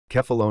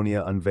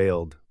Kefalonia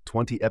Unveiled,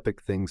 20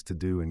 Epic Things to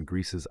Do in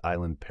Greece's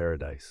Island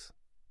Paradise.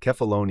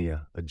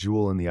 Kefalonia, a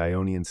jewel in the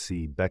Ionian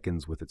Sea,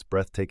 beckons with its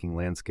breathtaking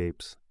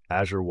landscapes,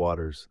 azure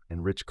waters,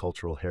 and rich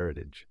cultural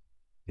heritage.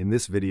 In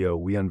this video,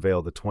 we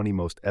unveil the 20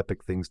 most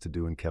epic things to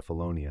do in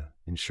Kefalonia,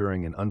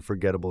 ensuring an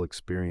unforgettable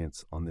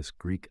experience on this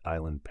Greek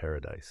island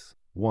paradise.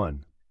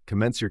 1.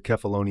 Commence your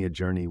Kefalonia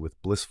journey with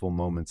blissful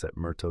moments at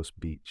Myrtos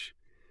Beach.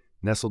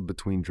 Nestled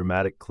between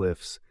dramatic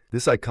cliffs,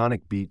 this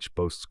iconic beach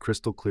boasts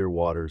crystal-clear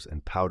waters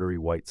and powdery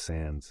white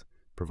sands,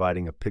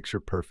 providing a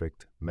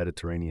picture-perfect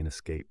Mediterranean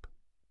escape.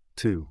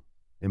 2.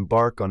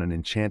 Embark on an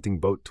enchanting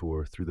boat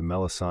tour through the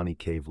Melissani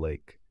Cave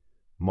Lake.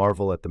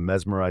 Marvel at the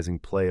mesmerizing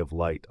play of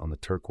light on the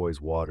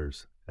turquoise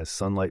waters as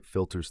sunlight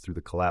filters through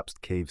the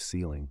collapsed cave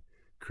ceiling,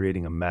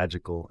 creating a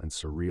magical and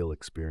surreal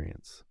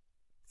experience.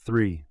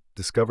 3.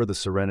 Discover the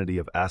serenity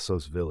of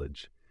Assos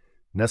Village.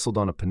 Nestled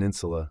on a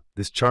peninsula,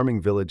 this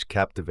charming village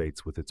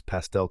captivates with its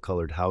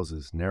pastel-colored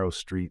houses, narrow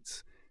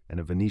streets,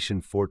 and a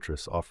Venetian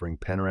fortress offering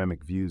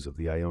panoramic views of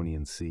the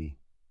Ionian Sea.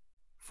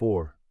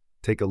 4.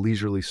 Take a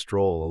leisurely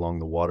stroll along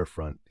the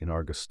waterfront in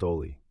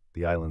Argostoli,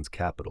 the island's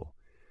capital.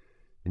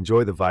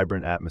 Enjoy the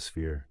vibrant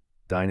atmosphere,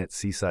 dine at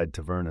seaside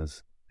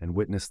tavernas, and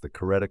witness the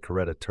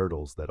caretta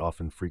turtles that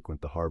often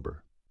frequent the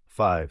harbor.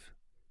 5.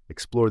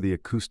 Explore the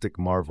acoustic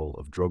marvel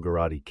of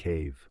Drogorati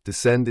Cave.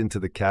 Descend into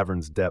the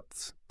cavern's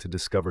depths to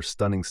discover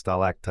stunning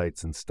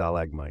stalactites and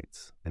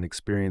stalagmites, and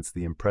experience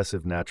the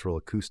impressive natural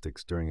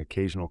acoustics during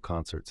occasional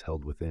concerts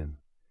held within.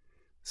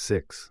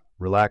 6.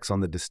 Relax on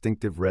the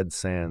distinctive red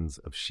sands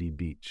of She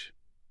Beach.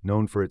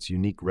 Known for its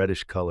unique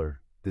reddish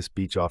color, this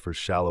beach offers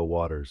shallow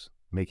waters,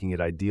 making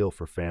it ideal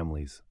for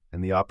families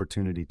and the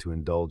opportunity to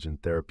indulge in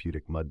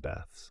therapeutic mud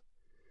baths.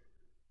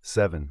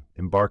 7.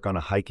 Embark on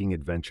a hiking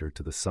adventure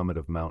to the summit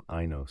of Mount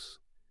Inos.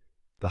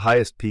 The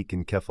highest peak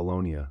in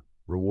Kefalonia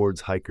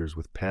rewards hikers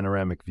with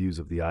panoramic views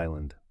of the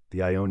island,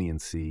 the Ionian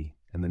Sea,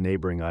 and the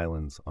neighboring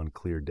islands on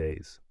clear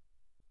days.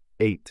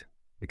 8.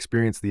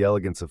 Experience the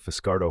elegance of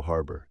Fiscardo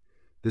Harbor.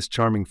 This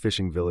charming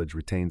fishing village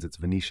retains its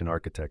Venetian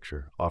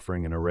architecture,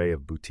 offering an array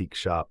of boutique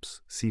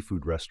shops,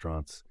 seafood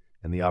restaurants,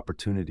 and the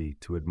opportunity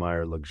to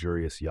admire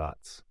luxurious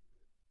yachts.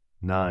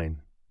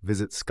 9.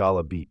 Visit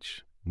Scala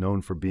Beach,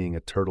 known for being a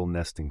turtle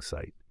nesting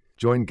site.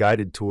 Join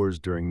guided tours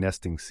during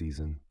nesting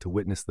season to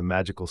witness the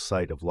magical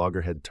sight of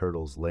loggerhead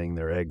turtles laying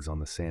their eggs on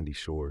the sandy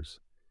shores.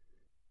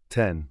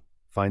 10.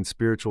 Find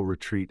spiritual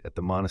retreat at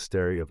the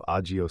monastery of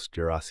Agios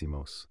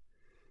Gerasimos.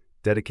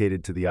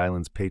 Dedicated to the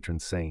island's patron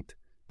saint,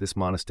 this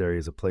monastery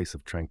is a place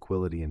of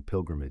tranquility and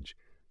pilgrimage,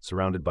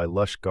 surrounded by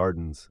lush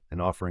gardens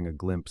and offering a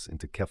glimpse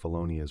into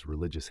Kefalonia's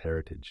religious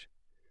heritage.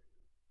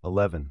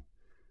 11.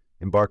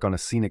 Embark on a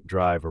scenic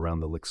drive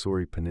around the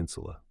Lixouri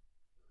Peninsula.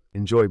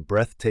 Enjoy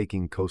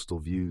breathtaking coastal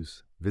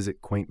views, visit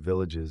quaint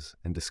villages,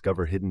 and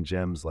discover hidden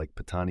gems like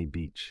Patani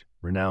Beach,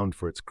 renowned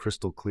for its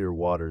crystal-clear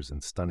waters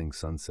and stunning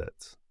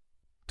sunsets.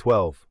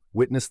 12.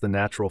 Witness the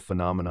natural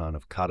phenomenon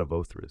of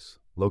Katavothras.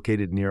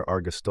 Located near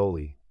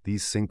Argostoli,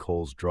 these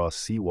sinkholes draw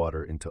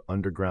seawater into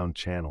underground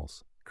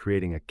channels,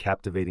 creating a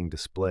captivating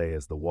display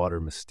as the water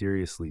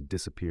mysteriously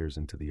disappears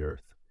into the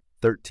earth.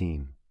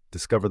 13.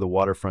 Discover the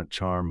waterfront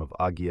charm of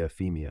Agia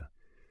Ephemia.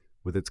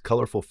 With its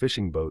colorful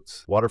fishing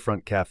boats,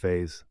 waterfront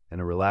cafes, and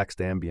a relaxed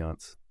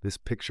ambiance, this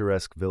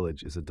picturesque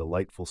village is a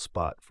delightful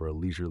spot for a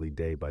leisurely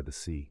day by the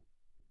sea.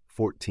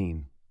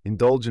 14.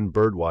 Indulge in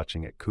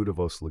birdwatching at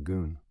Koutavos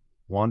Lagoon.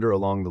 Wander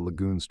along the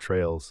lagoon's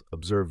trails,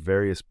 observe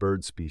various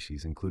bird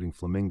species including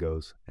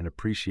flamingos, and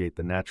appreciate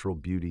the natural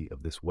beauty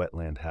of this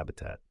wetland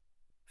habitat.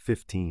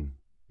 15.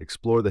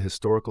 Explore the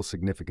historical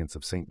significance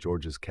of St.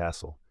 George's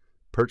Castle.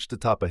 Perched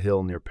atop a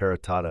hill near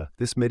Paratata,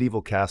 this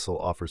medieval castle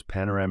offers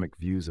panoramic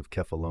views of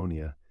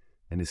Kefalonia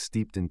and is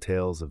steeped in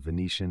tales of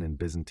Venetian and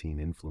Byzantine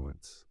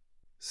influence.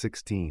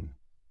 16.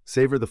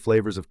 Savor the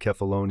flavors of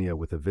Kefalonia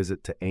with a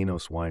visit to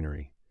Ainos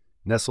Winery.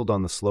 Nestled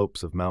on the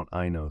slopes of Mount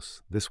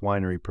Ainos, this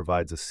winery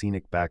provides a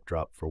scenic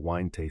backdrop for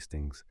wine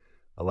tastings,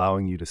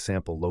 allowing you to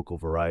sample local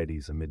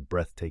varieties amid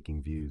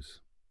breathtaking views.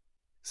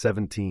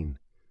 17.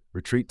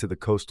 Retreat to the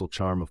coastal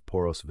charm of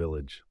Poros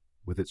Village.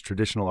 With its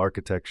traditional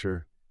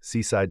architecture,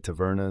 seaside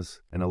tavernas,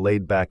 and a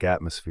laid-back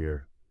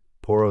atmosphere,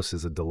 Poros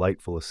is a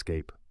delightful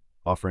escape,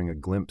 offering a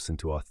glimpse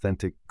into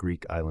authentic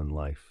Greek island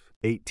life.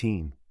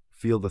 18.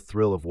 Feel the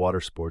thrill of water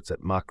sports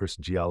at Makris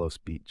Gialos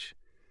Beach.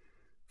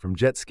 From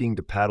jet skiing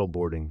to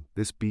paddleboarding,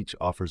 this beach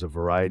offers a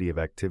variety of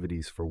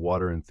activities for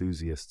water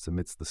enthusiasts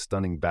amidst the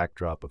stunning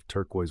backdrop of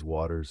turquoise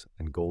waters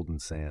and golden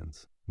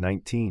sands.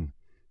 19.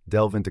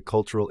 Delve into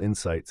cultural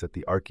insights at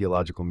the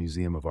Archaeological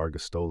Museum of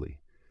Argostoli.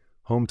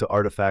 Home to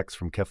artifacts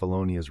from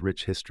Kefalonia's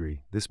rich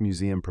history, this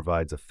museum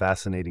provides a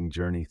fascinating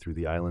journey through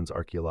the island's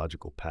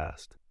archaeological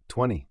past.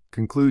 20.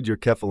 Conclude your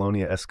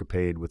Kefalonia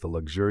escapade with a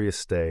luxurious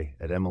stay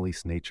at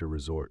Emilis Nature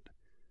Resort.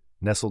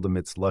 Nestled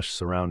amidst lush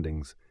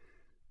surroundings,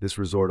 this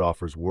resort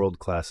offers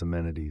world-class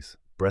amenities,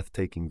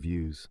 breathtaking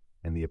views,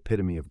 and the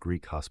epitome of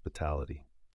Greek hospitality.